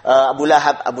Abu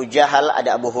Lahab, Abu Jahal,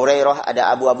 ada Abu Hurairah,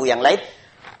 ada abu-abu yang lain.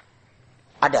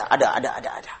 Ada.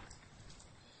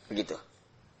 Begitu.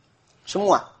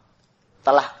 Semua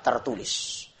telah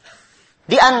tertulis.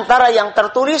 Di antara yang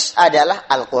tertulis adalah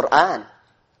Al-Quran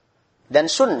dan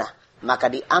Sunnah.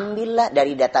 Maka diambillah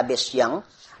dari database yang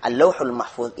Al-Lauhul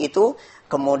Mahfuz itu,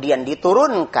 kemudian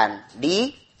diturunkan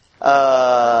di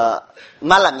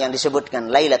malam yang disebutkan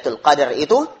Lailatul Qadar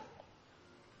itu,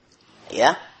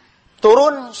 ya,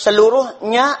 turun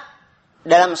seluruhnya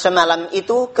dalam semalam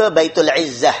itu ke Baitul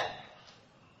Izzah,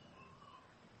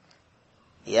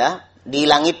 ya, di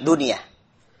langit dunia.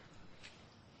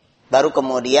 Baru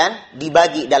kemudian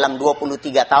dibagi dalam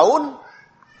 23 tahun,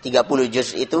 30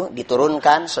 juz itu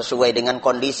diturunkan sesuai dengan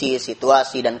kondisi,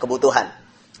 situasi, dan kebutuhan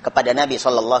kepada Nabi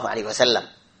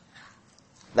SAW.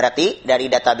 Berarti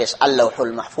dari database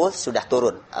Al-Lauhul Mahfuz sudah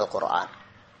turun Al-Quran.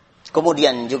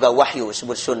 Kemudian juga wahyu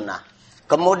sebut sunnah.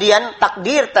 Kemudian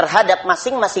takdir terhadap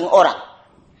masing-masing orang,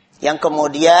 yang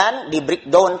kemudian di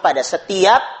breakdown pada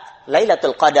setiap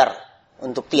Lailatul Qadar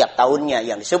untuk tiap tahunnya,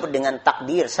 yang disebut dengan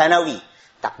takdir sanawi,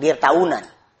 takdir tahunan,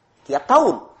 tiap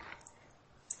tahun,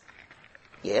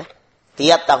 ya,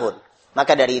 tiap tahun.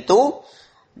 Maka dari itu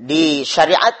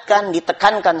disyariatkan,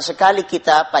 ditekankan sekali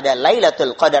kita pada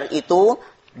Lailatul Qadar itu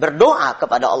berdoa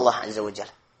kepada Allah Azza wa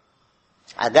Jalla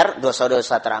agar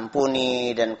dosa-dosa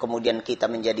terampuni dan kemudian kita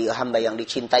menjadi hamba yang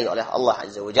dicintai oleh Allah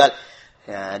Azza wa Jalla,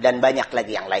 ya, dan banyak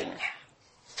lagi yang lainnya.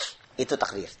 Itu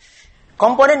takdir.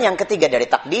 Komponen yang ketiga dari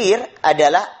takdir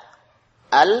adalah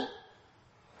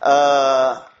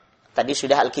tadi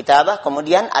sudah al-kitabah,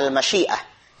 kemudian al-masyiah,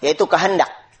 yaitu kehendak.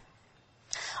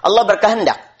 Allah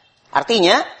berkehendak.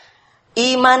 Artinya,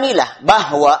 imanilah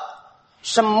bahwa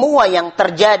semua yang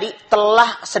terjadi,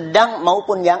 telah, sedang,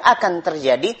 maupun yang akan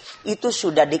terjadi, itu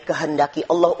sudah dikehendaki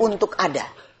Allah untuk ada.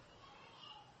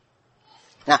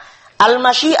 Nah,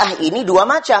 al-masyiah ini dua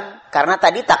macam. Karena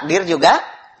tadi takdir juga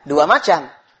dua macam.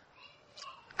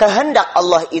 Kehendak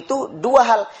Allah itu dua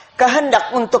hal. Kehendak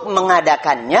untuk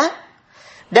mengadakannya,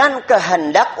 dan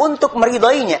kehendak untuk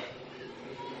meridhoinya.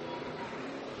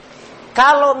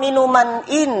 Kalau minuman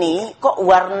ini kok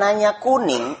warnanya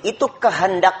kuning, itu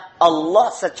kehendak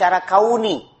Allah secara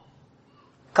kauni,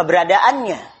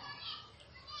 keberadaannya.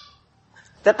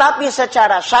 Tetapi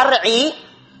secara syar'i,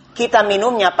 kita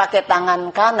minumnya pakai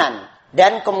tangan kanan,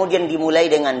 dan kemudian dimulai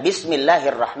dengan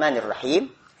Bismillahirrahmanirrahim.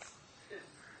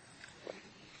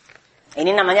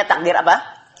 Ini namanya takdir apa?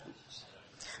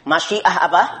 Masyiah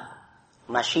apa?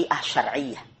 Masyiah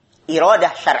syar'iyah,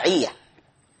 iradah syar'iyah.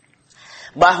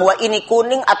 Bahwa ini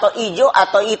kuning atau hijau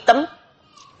atau hitam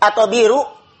atau biru,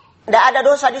 tidak ada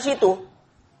dosa di situ.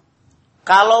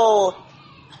 Kalau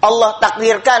Allah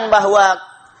takdirkan bahwa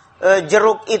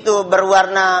jeruk itu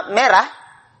berwarna merah,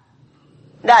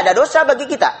 tidak ada dosa bagi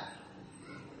kita.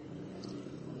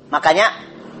 Makanya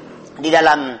di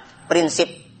dalam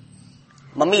prinsip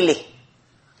memilih,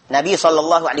 Nabi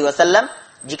SAW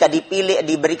jika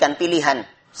diberikan pilihan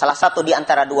salah satu di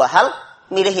antara dua hal,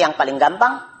 milih yang paling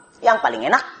gampang, yang paling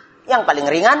enak, yang paling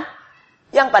ringan,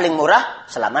 yang paling murah,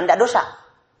 selama tidak dosa.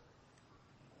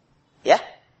 Ya,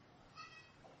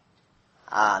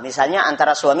 misalnya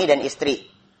antara suami dan istri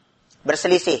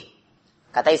berselisih.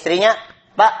 Kata istrinya,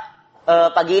 Pak,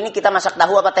 pagi ini kita masak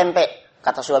tahu apa tempe?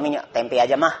 Kata suaminya, tempe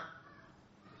aja mah.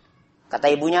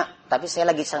 Kata ibunya, tapi saya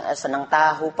lagi senang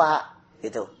tahu Pak.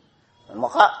 Gitu.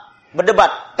 Maka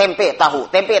berdebat, tempe tahu,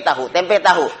 tempe tahu, tempe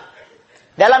tahu.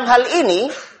 Dalam hal ini,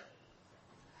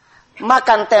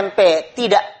 makan tempe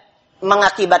tidak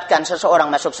mengakibatkan seseorang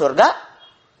masuk surga,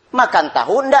 makan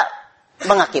tahu tidak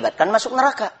mengakibatkan masuk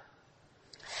neraka.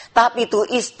 Tapi itu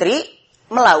istri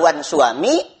melawan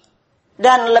suami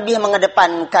dan lebih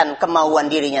mengedepankan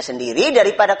kemauan dirinya sendiri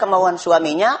daripada kemauan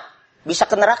suaminya, bisa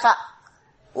ke neraka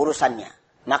urusannya.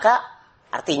 Maka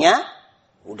artinya,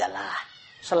 udahlah,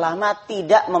 selama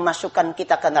tidak memasukkan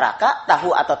kita ke neraka,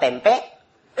 tahu atau tempe,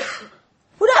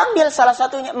 udah ambil salah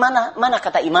satunya. Mana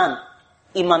kata imam?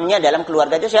 Imamnya dalam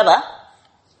keluarga itu siapa?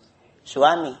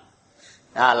 Suami.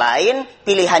 Nah, lain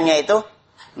pilihannya itu,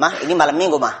 mah ini malam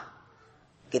minggu mah,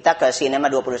 kita ke sinema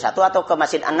 21 atau ke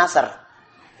Masjid An-Nasr.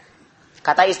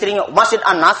 Kata istrinya, Masjid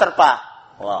An-Nasr Pak.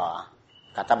 Wah,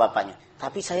 kata bapaknya,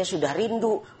 tapi saya sudah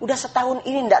rindu, udah setahun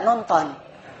ini tidak nonton.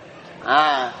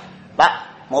 Pak,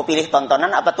 mau pilih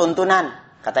tontonan apa tuntunan?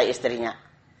 Kata istrinya.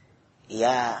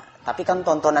 Iya, tapi kan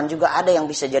tontonan juga ada yang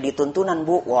bisa jadi tuntunan,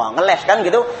 Bu. Wah, ngeles kan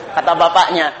gitu, kata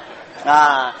bapaknya.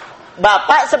 Nah,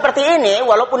 bapak seperti ini,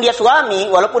 walaupun dia suami,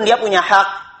 walaupun dia punya hak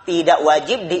tidak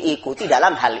wajib diikuti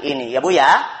dalam hal ini, ya Bu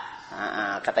ya.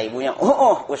 Kata ibunya,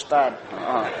 Ustaz.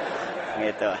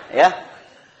 Gitu ya.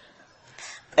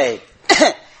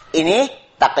 Ini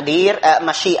takdir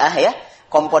masyiah ya.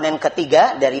 Komponen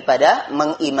ketiga daripada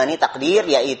mengimani takdir,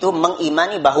 yaitu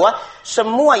mengimani bahwa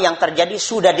semua yang terjadi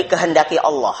sudah dikehendaki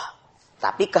Allah.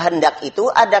 Tapi kehendak itu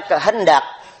ada kehendak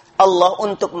Allah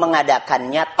untuk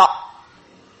mengadakannya tok.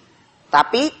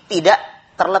 Tapi tidak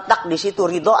terletak di situ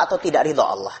ridho atau tidak ridho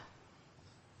Allah.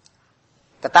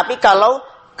 Tetapi kalau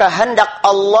kehendak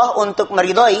Allah untuk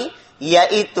meridhoi,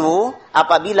 yaitu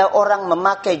apabila orang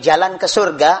memakai jalan ke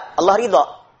surga, Allah ridho.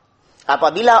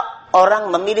 Apabila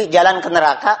orang memilih jalan ke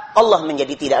neraka, Allah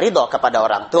menjadi tidak ridho kepada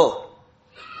orang itu.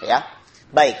 Ya.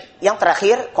 Baik, yang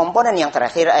terakhir, komponen yang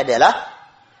terakhir adalah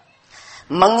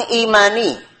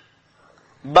mengimani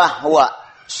bahwa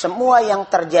semua yang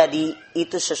terjadi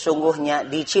itu sesungguhnya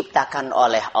diciptakan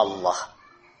oleh Allah.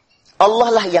 Allah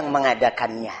lah yang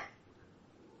mengadakannya.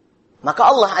 Maka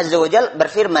Allah Azza wa Jalla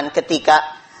berfirman ketika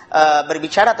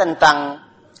berbicara tentang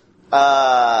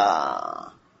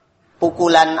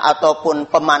pukulan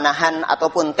ataupun pemanahan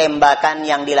ataupun tembakan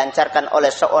yang dilancarkan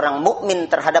oleh seorang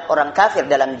mukmin terhadap orang kafir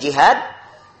dalam jihad,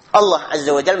 Allah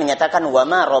Azza wa Jalla menyatakan, "Wa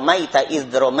ma ramaita idz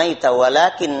ramaita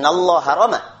walakinnallaha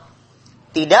rama."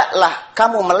 Tidaklah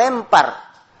kamu lempar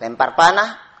panah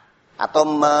atau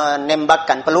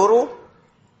menembakkan peluru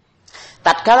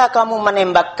tatkala kamu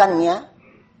menembakkannya,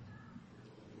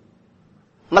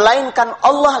 melainkan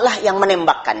Allah lah yang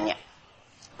menembakkannya.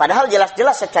 Padahal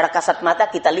jelas-jelas secara kasat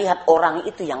mata kita lihat orang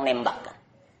itu yang nembakkan.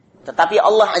 Tetapi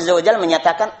Allah Azza wa Jalla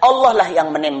menyatakan Allah lah yang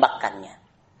menembakkannya.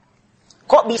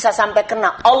 Kok bisa sampai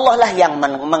kena? Allah lah yang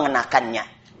mengenakannya.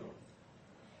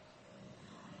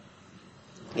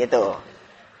 Gitu.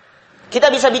 Kita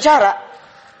bisa bicara.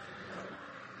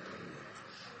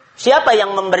 Siapa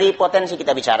yang memberi potensi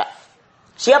kita bicara?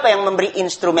 Siapa yang memberi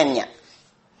instrumennya?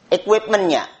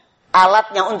 Equipmentnya?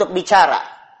 Alatnya untuk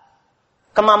bicara?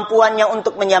 Kemampuannya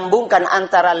untuk menyambungkan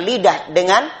antara lidah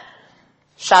dengan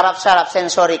syaraf-syaraf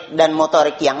sensorik dan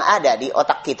motorik yang ada di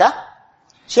otak kita?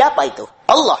 Siapa itu?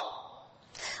 Allah.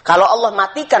 Kalau Allah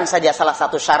matikan saja salah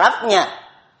satu syarafnya,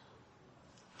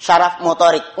 syaraf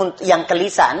motorik yang ke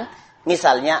lisan,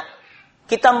 misalnya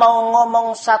kita mau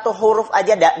ngomong satu huruf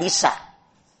aja tidak bisa.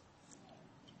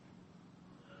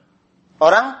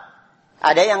 Orang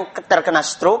ada yang terkena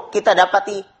stroke, kita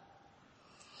dapati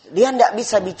dia tidak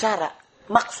bisa bicara.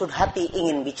 Maksud hati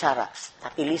ingin bicara,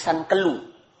 tapi lisan keluh.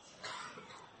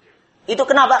 Itu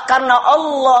kenapa? Karena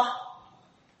Allah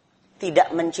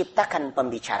tidak menciptakan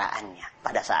pembicaraannya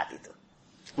pada saat itu.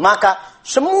 Maka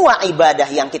semua ibadah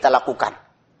yang kita lakukan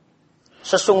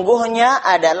sesungguhnya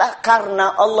adalah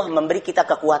karena Allah memberi kita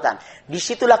kekuatan.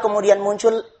 Disitulah kemudian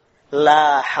muncul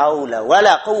la haula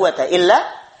wala quwata illa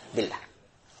billah.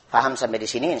 Paham sampai di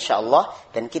sini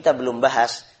insyaallah, dan kita belum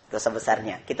bahas dosa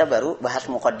besarnya. Kita baru bahas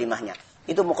muqaddimahnya.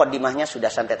 Itu muqaddimahnya sudah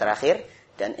sampai terakhir,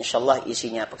 dan insyaallah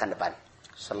isinya pekan depan.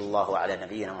 Sallallahu ala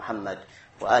nabiyyina Muhammad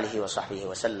wa alihi wa sahbihi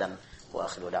wa sallam wa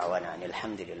akhiru da'wana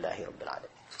alhamdulillahi rabbil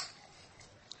alamin.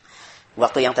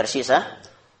 Waktu yang tersisa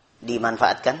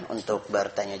dimanfaatkan untuk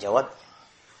bertanya jawab.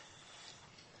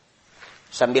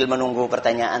 Sambil menunggu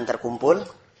pertanyaan terkumpul,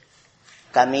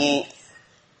 kami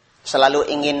selalu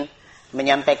ingin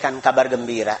menyampaikan kabar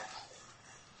gembira.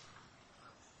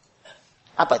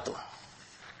 Apa itu?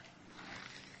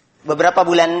 Beberapa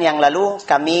bulan yang lalu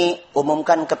kami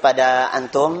umumkan kepada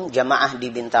antum, jamaah di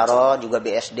Bintaro, juga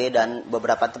BSD dan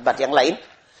beberapa tempat yang lain,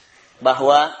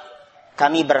 bahwa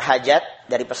kami berhajat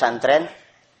dari pesantren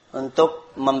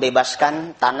untuk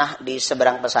membebaskan tanah di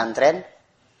seberang pesantren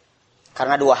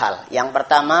karena dua hal. Yang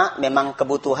pertama, memang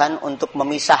kebutuhan untuk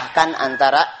memisahkan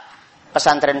antara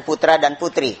pesantren putra dan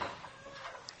putri.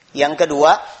 Yang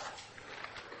kedua,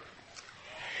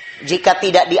 jika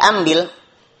tidak diambil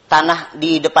tanah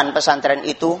di depan pesantren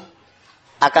itu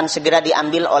akan segera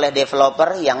diambil oleh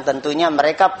developer yang tentunya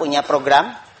mereka punya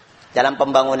program dalam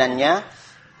pembangunannya.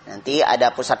 Nanti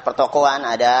ada pusat pertokoan,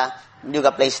 ada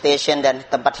juga PlayStation dan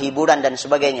tempat hiburan dan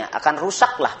sebagainya. Akan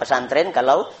rusaklah pesantren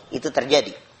kalau itu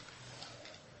terjadi.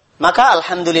 Maka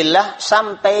alhamdulillah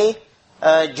sampai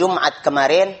Jumat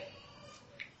kemarin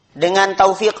dengan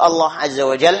taufik Allah Azza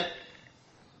wa Jalla,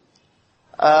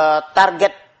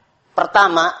 target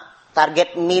pertama,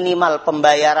 target minimal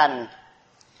pembayaran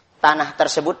tanah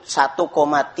tersebut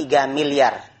 1,3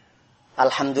 miliar.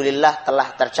 Alhamdulillah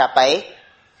telah tercapai,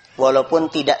 walaupun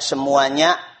tidak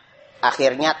semuanya.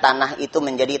 Akhirnya tanah itu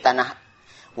menjadi tanah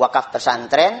wakaf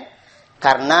pesantren,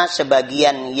 karena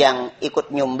sebagian yang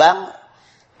ikut nyumbang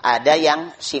ada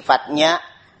yang sifatnya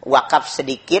wakaf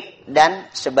sedikit dan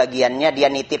sebagiannya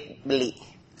dia nitip beli.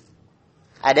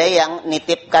 Ada yang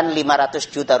nitipkan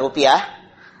 500 juta rupiah,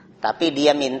 tapi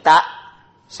dia minta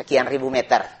sekian ribu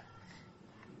meter.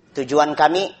 Tujuan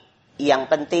kami, yang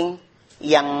penting,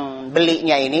 yang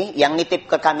belinya ini, yang nitip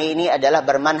ke kami ini adalah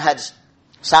bermanhaj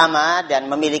sama dan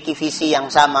memiliki visi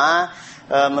yang sama,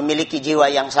 memiliki jiwa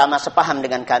yang sama, sepaham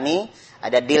dengan kami.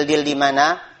 Ada deal-deal di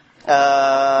mana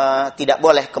tidak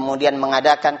boleh kemudian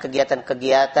mengadakan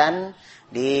kegiatan-kegiatan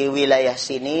di wilayah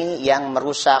sini yang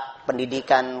merusak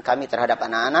pendidikan kami terhadap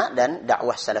anak-anak dan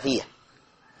dakwah salafiyah.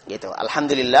 Gitu.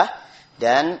 Alhamdulillah,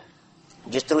 dan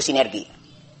justru sinergi.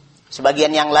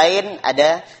 Sebagian yang lain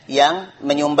ada yang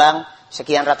menyumbang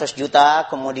sekian ratus juta,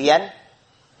 kemudian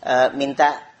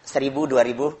minta 1.000,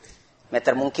 2.000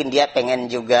 meter. Mungkin dia pengen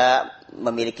juga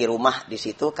memiliki rumah di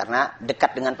situ karena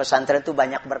dekat dengan pesantren itu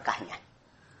banyak berkahnya.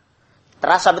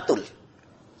 Terasa betul.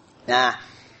 Nah,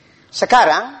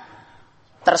 sekarang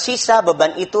tersisa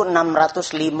beban itu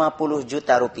 650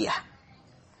 juta rupiah.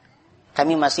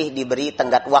 Kami masih diberi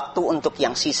tenggat waktu untuk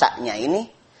yang sisanya ini.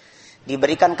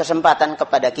 Diberikan kesempatan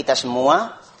kepada kita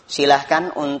semua.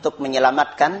 Silahkan untuk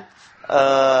menyelamatkan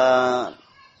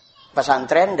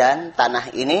pesantren dan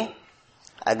tanah ini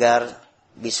agar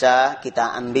bisa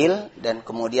kita ambil dan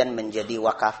kemudian menjadi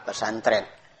wakaf pesantren.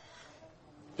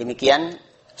 Demikian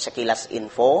sekilas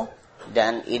info,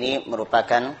 dan ini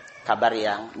merupakan kabar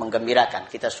yang menggembirakan.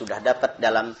 Kita sudah dapat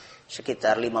dalam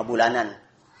sekitar 5 bulanan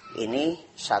ini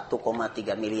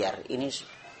 1,3 miliar. Ini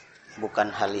bukan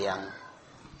hal yang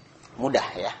mudah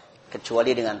ya,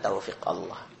 kecuali dengan taufik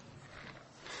Allah.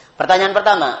 Pertanyaan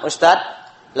pertama, Ustadz,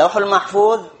 Lauhul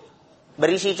Mahfuz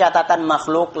berisi catatan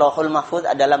makhluk. Lauhul Mahfuz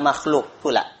adalah makhluk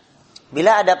pula.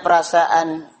 Bila ada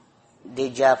perasaan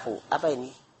deja vu, apa ini?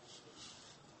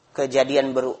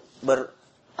 Kejadian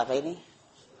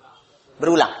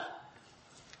berulang.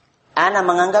 Ana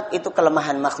menganggap itu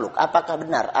kelemahan makhluk. Apakah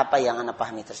benar apa yang ana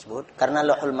pahami tersebut? Karena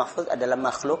Lauhul Mahfuz adalah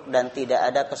makhluk dan tidak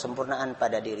ada kesempurnaan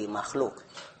pada diri makhluk.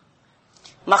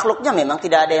 Makhluknya memang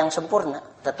tidak ada yang sempurna,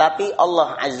 tetapi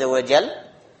Allah Azza wa Jal,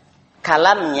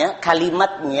 kalamnya,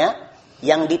 kalimatnya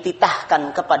yang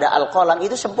dititahkan kepada Al-Qalam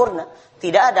itu sempurna.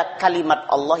 Tidak ada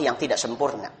kalimat Allah yang tidak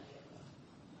sempurna.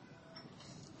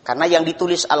 Karena yang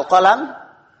ditulis Al-Qalam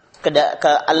ke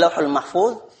Allahul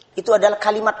Mahfuz itu adalah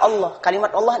kalimat Allah.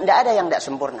 Kalimat Allah tidak ada yang tidak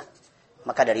sempurna.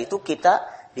 Maka dari itu kita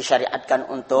disyariatkan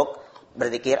untuk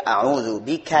berzikir a'udzu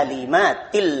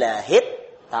bikalimatillahi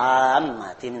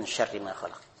tammati min syarri ma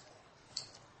khalaq.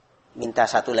 Minta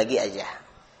satu lagi aja.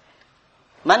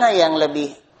 Mana yang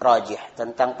lebih rajih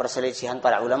tentang perselisihan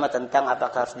para ulama tentang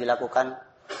apakah harus dilakukan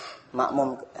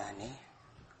makmum? Ini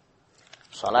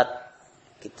salat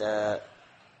kita.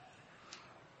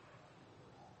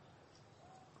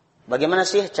 Bagaimana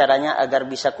sih caranya agar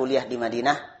bisa kuliah di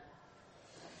Madinah?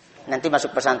 Nanti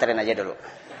masuk pesantren aja dulu.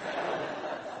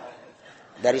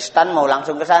 Dari stan mau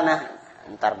langsung ke sana,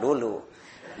 ntar dulu.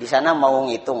 Di sana mau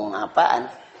ngitung apaan?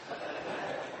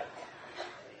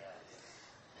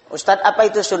 Ustadz, apa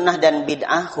itu sunnah dan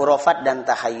bid'ah, khurafat dan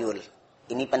tahayul?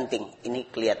 Ini penting.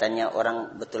 Ini kelihatannya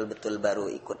orang betul-betul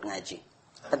baru ikut ngaji.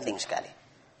 Penting sekali.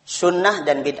 Sunnah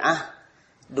dan bid'ah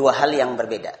dua hal yang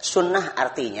berbeda. Sunnah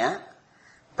artinya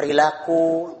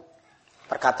perilaku,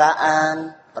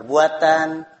 perkataan,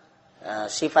 perbuatan,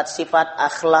 sifat-sifat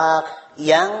akhlak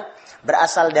yang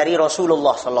berasal dari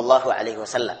Rasulullah Sallallahu Alaihi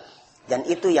Wasallam, dan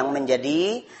itu yang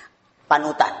menjadi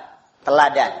panutan,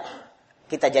 teladan.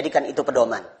 Kita jadikan itu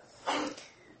pedoman.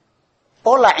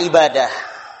 Pola ibadah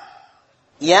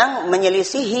yang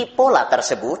menyelisihi pola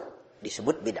tersebut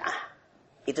disebut bid'ah.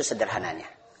 Itu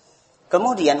sederhananya.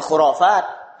 Kemudian khurafat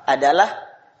adalah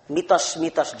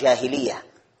mitos-mitos jahiliyah.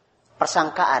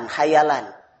 Persangkaan, khayalan.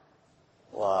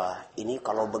 Wah, ini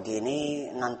kalau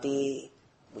begini nanti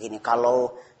begini.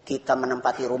 Kalau kita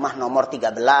menempati rumah nomor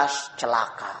 13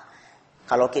 celaka.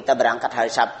 Kalau kita berangkat hari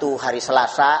Sabtu, hari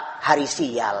Selasa, hari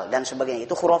sial dan sebagainya.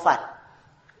 Itu khurafat.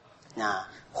 Nah,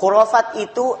 khurafat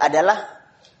itu adalah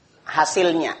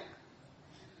hasilnya.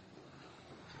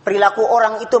 Perilaku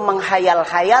orang itu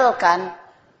menghayal-hayalkan,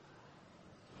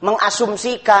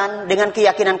 mengasumsikan dengan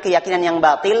keyakinan-keyakinan yang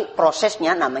batil,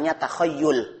 prosesnya namanya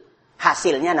takhayyul.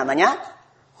 Hasilnya namanya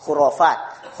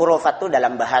khurafat. Khurafat itu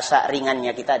dalam bahasa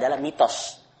ringannya kita adalah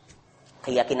mitos.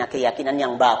 Keyakinan-keyakinan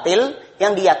yang batil,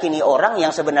 yang diyakini orang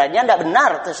yang sebenarnya tidak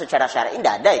benar secara syar'i,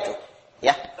 tidak ada itu.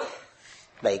 Ya.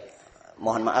 Baik,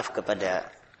 mohon maaf kepada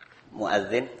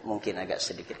muadzin, mungkin agak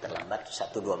sedikit terlambat,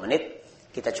 1-2 menit.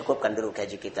 Kita cukupkan dulu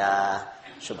kaji kita.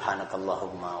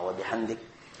 Subhanakallahumma wa bihamdik,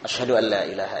 asyhadu an la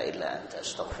ilaha illa anta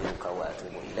astaghfiruka wa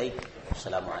atubu ilaik.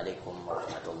 Assalamualaikum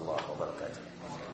warahmatullahi wabarakatuh.